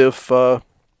 Or what if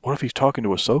he's talking to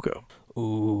Ahsoka?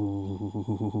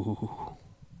 Ooh.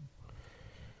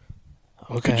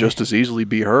 Okay. It could just as easily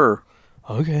be her.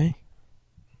 Okay.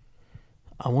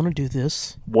 I want to do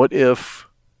this. What if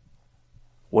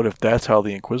that's how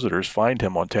the Inquisitors find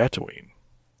him on Tatooine?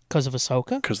 Because of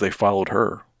Ahsoka? Because they followed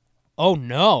her. Oh,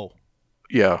 no.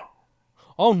 Yeah.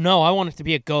 Oh, no, I want it to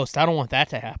be a ghost. I don't want that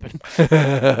to happen.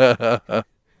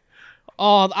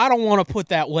 Oh, I don't want to put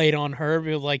that weight on her.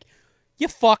 Be like, you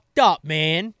fucked up,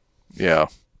 man. Yeah.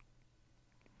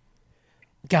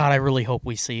 God, I really hope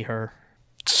we see her.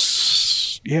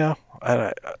 Yeah.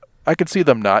 I could see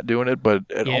them not doing it, but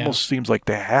it almost seems like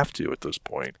they have to at this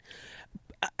point.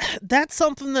 That's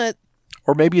something that...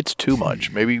 Or maybe it's too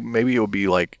much. Maybe it would be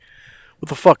like, what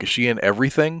the fuck, is she in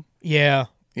everything? Yeah.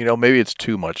 You know, maybe it's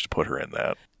too much to put her in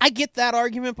that. I get that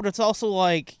argument, but it's also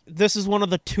like, this is one of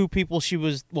the two people she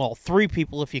was, well, three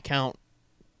people if you count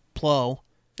Plo.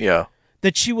 Yeah.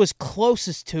 That she was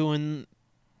closest to in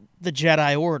the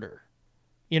Jedi Order.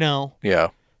 You know? Yeah.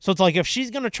 So it's like, if she's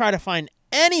going to try to find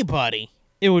anybody,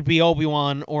 it would be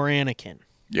Obi-Wan or Anakin.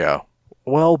 Yeah.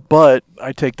 Well, but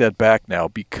I take that back now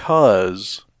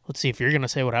because... Let's see if you're going to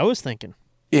say what I was thinking.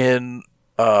 In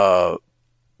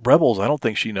Rebels, I don't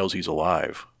think she knows he's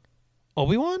alive.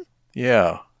 Obi-Wan?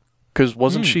 Yeah. Because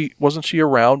wasn't she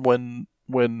around when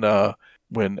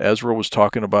Ezra was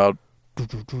talking about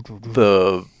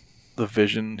the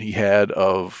vision he had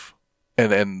of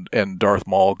and Darth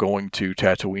Maul going to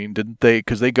Tatooine? Didn't they?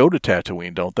 Because they go to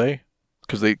Tatooine, don't they?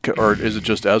 Or is it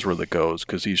just Ezra that goes?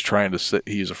 Because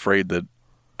he's afraid that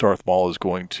Darth Maul is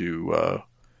going to.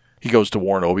 He goes to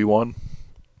warn Obi-Wan.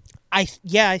 I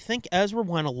think Ezra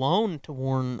went alone to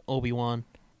warn Obi-Wan.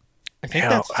 I think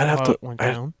that's how it went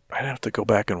down. I'd have to go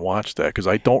back and watch that because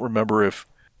I don't remember if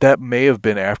that may have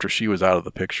been after she was out of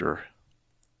the picture.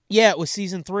 Yeah, it was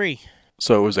season 3.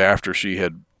 So it was after she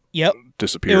had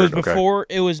disappeared. It was before.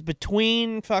 It was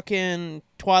between fucking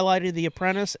Twilight of the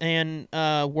Apprentice and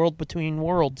World Between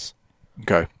Worlds.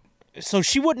 Okay. So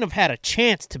she wouldn't have had a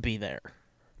chance to be there.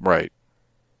 Right.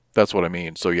 That's what I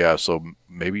mean. So yeah. So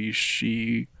maybe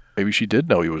she did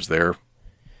know he was there.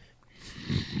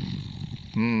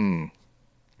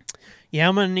 Yeah,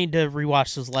 I'm gonna need to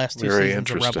rewatch those last two seasons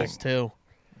of Rebels too.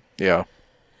 Yeah.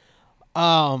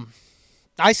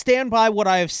 I stand by what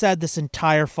I have said this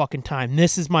entire fucking time.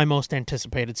 This is my most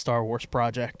anticipated Star Wars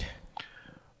project.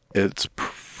 It's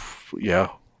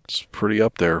pretty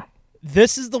up there.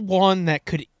 This is the one that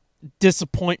could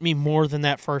disappoint me more than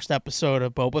that first episode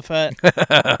of Boba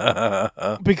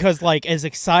Fett. Because, like, as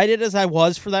excited as I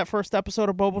was for that first episode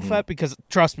of Boba Fett, because,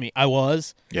 trust me, I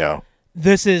was. Yeah.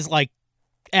 This is, like,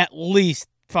 at least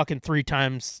fucking 3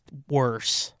 times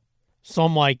worse. So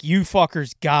I'm like, you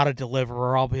fuckers gotta deliver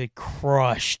or I'll be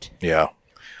crushed. Yeah.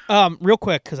 Real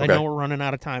quick, because I know we're running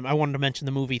out of time. I wanted to mention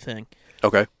the movie thing.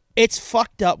 Okay. It's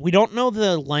fucked up. We don't know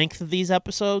the length of these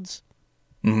episodes.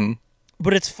 Mm-hmm.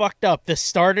 But it's fucked up. This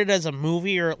started as a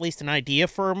movie, or at least an idea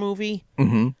for a movie.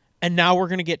 Mm-hmm. And now we're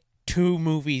going to get 2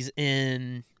 movies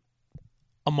in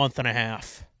a month and a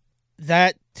half.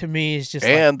 That, to me, is just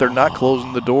And they're not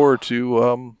closing the door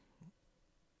to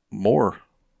more.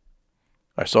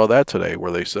 I saw that today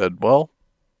where they said, well,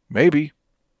 maybe.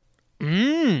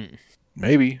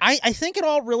 Maybe. I think it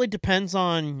all really depends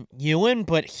on Ewan,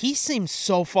 but he seems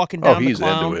so fucking down he's the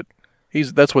clown. into it.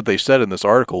 That's what they said in this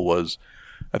article was,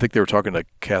 I think they were talking to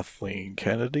Kathleen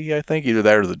Kennedy, I think, either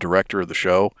that or the director of the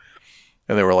show.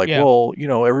 And they were like, well,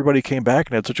 everybody came back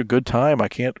and had such a good time. I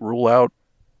can't rule out,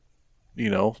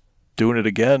 doing it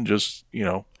again. Just,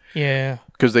 Yeah.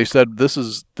 Because they said this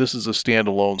is a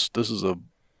standalone, this is a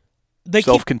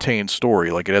self-contained story.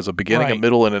 Like it has a beginning, a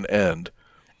middle, and an end.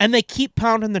 And they keep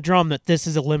pounding the drum that this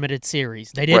is a limited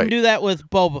series. They didn't do that with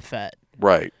Boba Fett.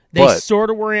 Right. They sort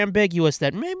of were ambiguous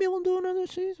that maybe we'll do another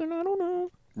season. I don't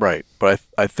know. Right. But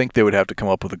I think they would have to come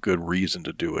up with a good reason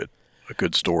to do it. A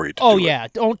good story to do it. Oh, yeah.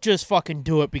 Don't just fucking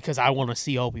do it because I want to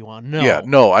see Obi-Wan. No. Yeah,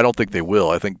 no, I don't think they will.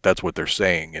 I think that's what they're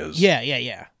saying is...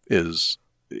 Yeah.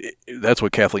 That's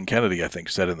what Kathleen Kennedy, I think,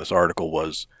 said in this article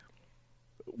was,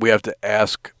 we have to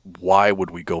ask, why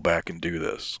would we go back and do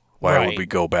this? Why would we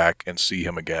go back and see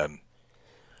him again?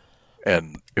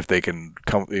 And if they can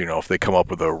come, if they come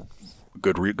up with a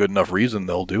good enough reason,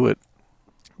 they'll do it.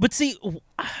 But see,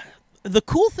 the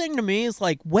cool thing to me is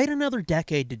like, wait another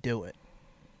decade to do it.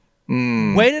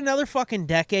 Wait another fucking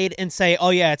decade and say, oh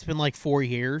yeah, it's been like 4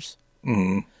 years.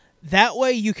 Mm-hmm. That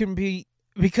way you can be,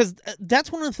 because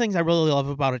that's one of the things I really love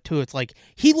about it too. It's like,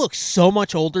 he looks so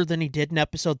much older than he did in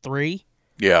episode 3.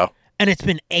 Yeah. And it's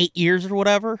been 8 years or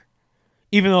whatever.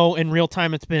 Even though in real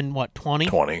time it's been, 20?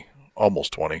 20.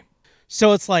 Almost 20.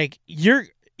 So it's like, you're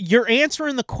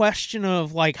answering the question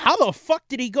of, like, how the fuck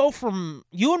did he go from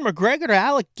Ewan MacGregor to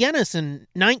Alec Guinness in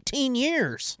 19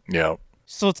 years? Yeah.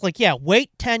 So it's like, yeah, wait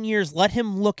 10 years, let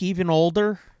him look even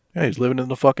older. Yeah, he's living in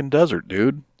the fucking desert,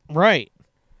 dude. Right.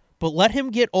 But let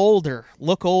him get older,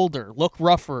 look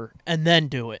rougher, and then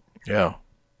do it. Yeah.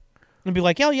 And be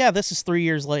like, oh yeah, this is 3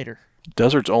 years later.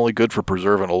 Desert's only good for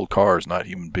preserving old cars, not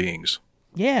human beings.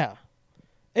 Yeah.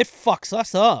 It fucks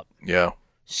us up. Yeah.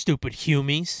 Stupid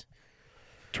humies.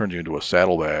 Turns you into a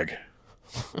saddlebag.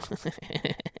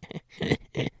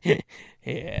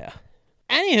 Yeah.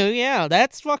 Anywho, yeah,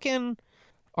 that's fucking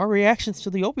our reactions to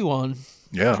the Obi-Wan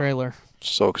trailer.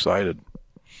 So excited.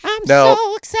 I'm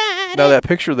so excited. Now that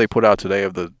picture they put out today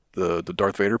of the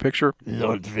Darth Vader picture.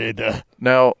 Lord Vader.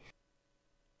 Now,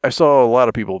 I saw a lot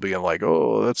of people being like,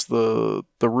 oh, that's the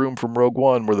room from Rogue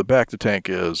One where the Bacta tank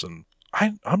is. And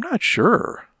I'm not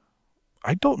sure.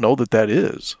 I don't know that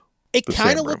is. It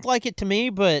kind of looked like it to me,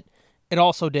 but it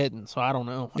also didn't, so I don't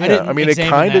know. Yeah, I didn't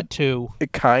examine that too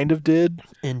it kind of did.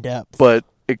 In depth. But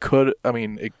it could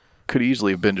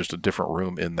easily have been just a different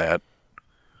room in that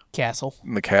castle.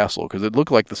 In the castle, because it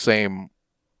looked like the same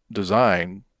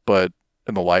design, but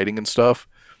in the lighting and stuff.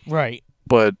 Right.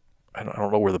 But I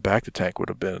don't know where the Bacta tank would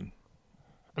have been.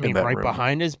 I mean, right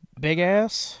behind his big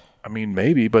ass? I mean,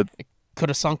 maybe, but... It could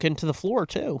have sunk into the floor,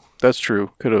 too. That's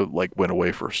true. Could have, went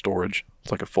away for storage.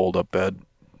 It's like a fold-up bed.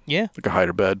 Yeah. Like a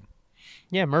hider bed.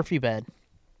 Yeah, Murphy bed.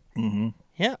 Mm-hmm.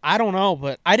 Yeah, I don't know,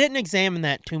 but I didn't examine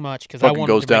that too much, because I wanted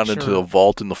goes to down make into a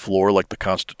vault in the floor like the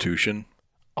Constitution.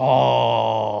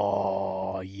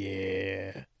 Oh,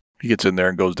 yeah. He gets in there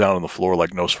and goes down on the floor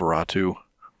like Nosferatu.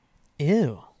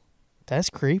 Ew. That's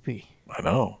creepy. I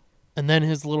know. And then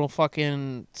his little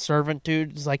fucking servant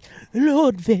dude is like,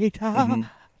 Lord Vader. Mm-hmm.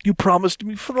 You promised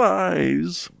me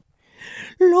fries.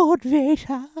 Lord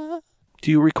Vader.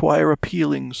 Do you require a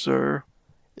peeling, sir?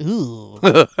 Ooh.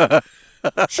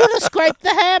 Should have scraped the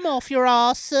ham off your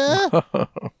ass, sir.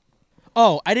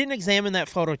 Oh, I didn't examine that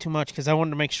photo too much because I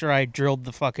wanted to make sure I drilled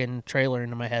the fucking trailer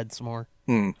into my head some more.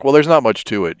 Well, there's not much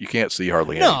to it. You can't see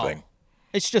hardly anything.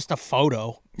 It's just a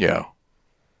photo. Yeah.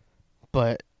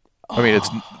 But... I mean, it's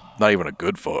not even a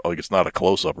good photo. Like, it's not a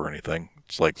close-up or anything.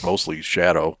 It's, mostly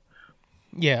shadow.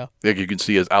 Yeah. You can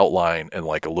see his outline and,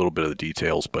 a little bit of the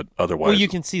details, but otherwise... Well, you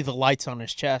can see the lights on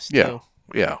his chest, yeah. too.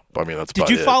 Yeah. I mean, that's Did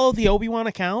you follow the Obi-Wan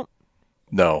account?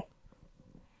 No.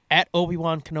 At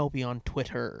Obi-Wan Kenobi on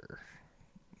Twitter.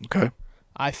 Okay.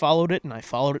 I followed it, and I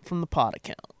followed it from the pod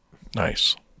account.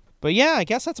 Nice. But yeah, I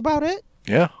guess that's about it.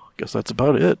 Yeah, I guess that's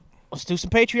about it. Let's do some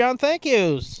Patreon thank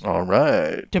yous. All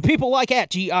right. To people like at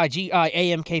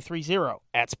GIGIAMK30,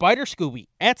 at Spider Scooby,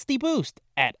 at Steve Boost,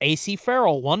 at AC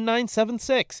Farrell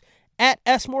 1976, at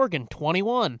S Morgan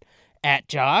 21, at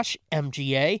Josh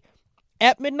MGA,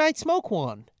 at Midnight Smoke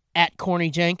One, at Corny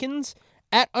Jenkins,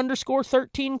 at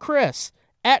 _13 Chris,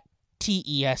 at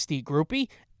TESD Groupie,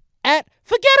 at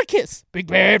Forgeticus, Big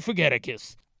Bad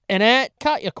Forgeticus, and at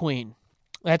Katya Queen.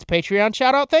 That's Patreon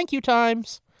shout out thank you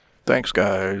times. Thanks,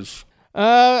 guys.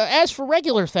 As for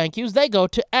regular thank yous, they go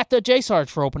to at the JSarge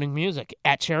for opening music,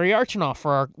 at Cherry Archinoff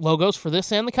for our logos for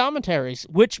this and the commentaries,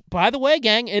 which, by the way,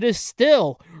 gang, it is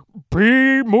still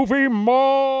B-Movie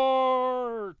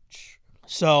March.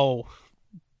 So,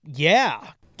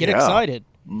 yeah, get excited.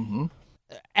 Mm-hmm.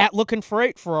 At Looking for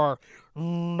 8 for our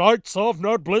Knights of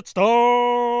Nerd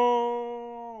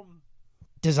Blitzdom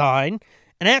design.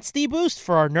 And at Steve Boost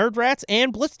for our Nerd Rats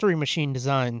and Blitzery Machine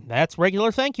design. That's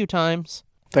regular thank you times.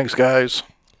 Thanks, guys.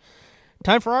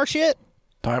 Time for our shit?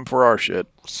 Time for our shit.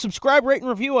 Subscribe, rate,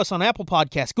 and review us on Apple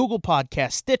Podcasts, Google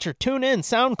Podcasts, Stitcher, TuneIn,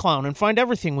 SoundCloud, and find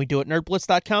everything we do at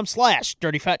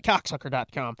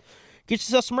nerdblitz.com/dirtyfatcocksucker.com. Get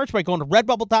yourself some merch by going to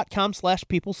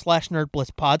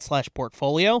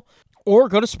redbubble.com/people/nerdblitzpod/portfolio, or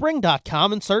go to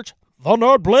spring.com and search The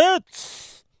Nerd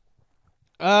Blitz.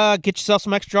 Get yourself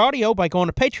some extra audio by going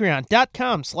to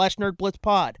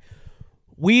patreon.com/nerdblitzpod.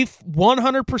 We've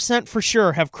 100% for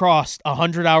sure have crossed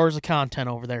 100 hours of content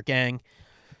over there, gang.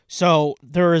 So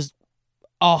there is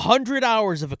 100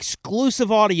 hours of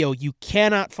exclusive audio you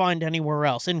cannot find anywhere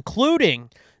else, including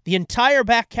the entire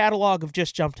back catalog of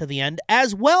Just Jump to the End,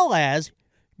 as well as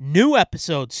new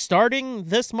episodes starting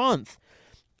this month.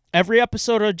 Every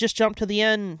episode of Just Jump to the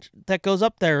End that goes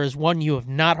up there is one you have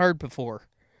not heard before.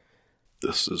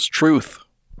 This is truth.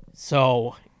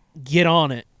 So, get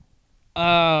on it.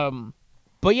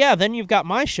 But yeah, then you've got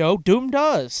my show, Doom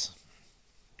Does,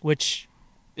 which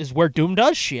is where Doom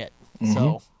does shit. Mm-hmm.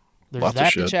 So, there's Lots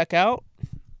that to check out.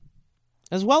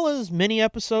 As well as mini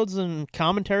episodes and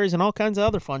commentaries and all kinds of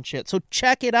other fun shit. So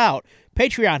check it out.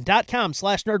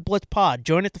 Patreon.com/nerdblitzpod.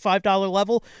 Join at the $5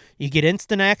 level. You get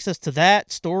instant access to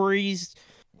that, stories,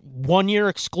 1-year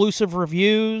exclusive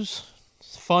reviews.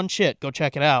 It's fun shit. Go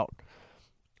check it out.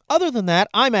 Other than that,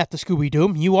 I'm at the Scooby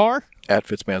Doom. You are? At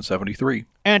Fitzman73.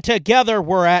 And together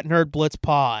we're at Nerd Blitz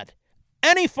Pod.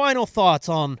 Any final thoughts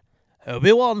on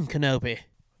Obi-Wan Kenobi?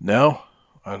 No.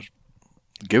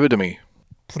 Give it to me.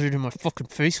 Put it in my fucking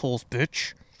face holes,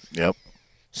 bitch. Yep.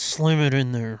 Slam it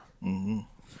in there. Mm-hmm.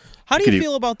 How do you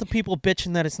feel about the people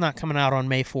bitching that it's not coming out on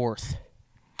May 4th?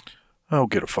 Oh,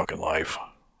 get a fucking life.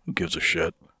 Who gives a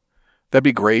shit? That'd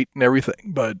be great and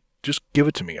everything, but just give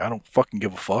it to me. I don't fucking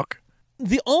give a fuck.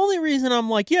 The only reason I'm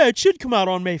like, yeah, it should come out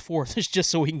on May 4th is just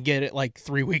so we can get it like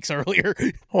 3 weeks earlier.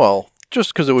 Well,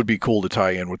 just because it would be cool to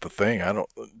tie in with the thing. And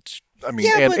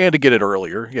to get it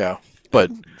earlier, yeah.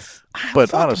 But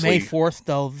honestly, May 4th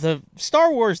though, the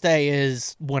Star Wars Day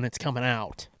is when it's coming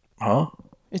out. Huh?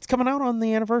 It's coming out on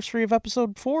the anniversary of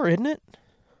Episode 4, isn't it?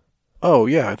 Oh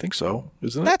yeah, I think so.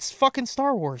 Isn't it? That's fucking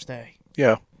Star Wars Day.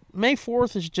 Yeah. May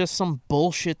 4th is just some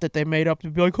bullshit that they made up to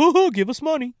be like, oh, give us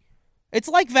money. It's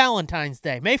like Valentine's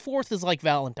Day. May 4th is like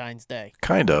Valentine's Day.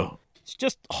 Kinda. It's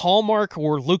just Hallmark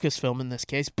or Lucasfilm in this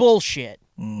case. Bullshit.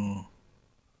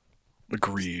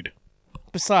 Agreed.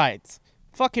 Besides,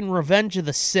 fucking Revenge of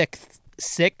the Sixth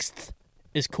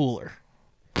is cooler.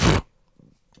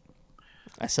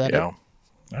 I said it. All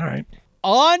right.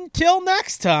 Until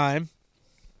next time.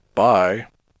 Bye.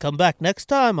 Come back next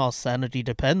time. All sanity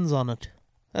depends on it.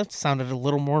 That sounded a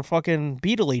little more fucking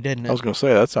Beatle-y, didn't it? I was going to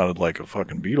say, that sounded like a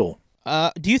fucking Beetle.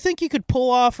 Do you think you could pull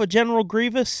off a General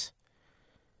Grievous?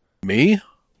 Me?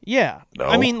 Yeah. No.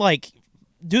 I mean, like,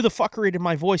 do the fuckery to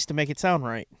my voice to make it sound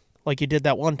right. Like you did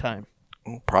that one time.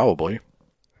 Probably.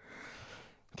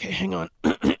 Okay, hang on.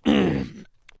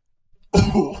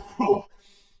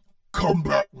 Come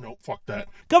back. No, fuck that.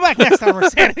 Come back next time where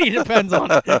sanity depends on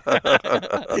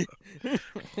it.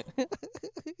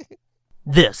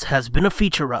 This has been a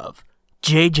feature of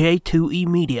JJ2E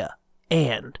Media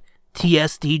and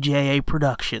TSDJA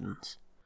Productions.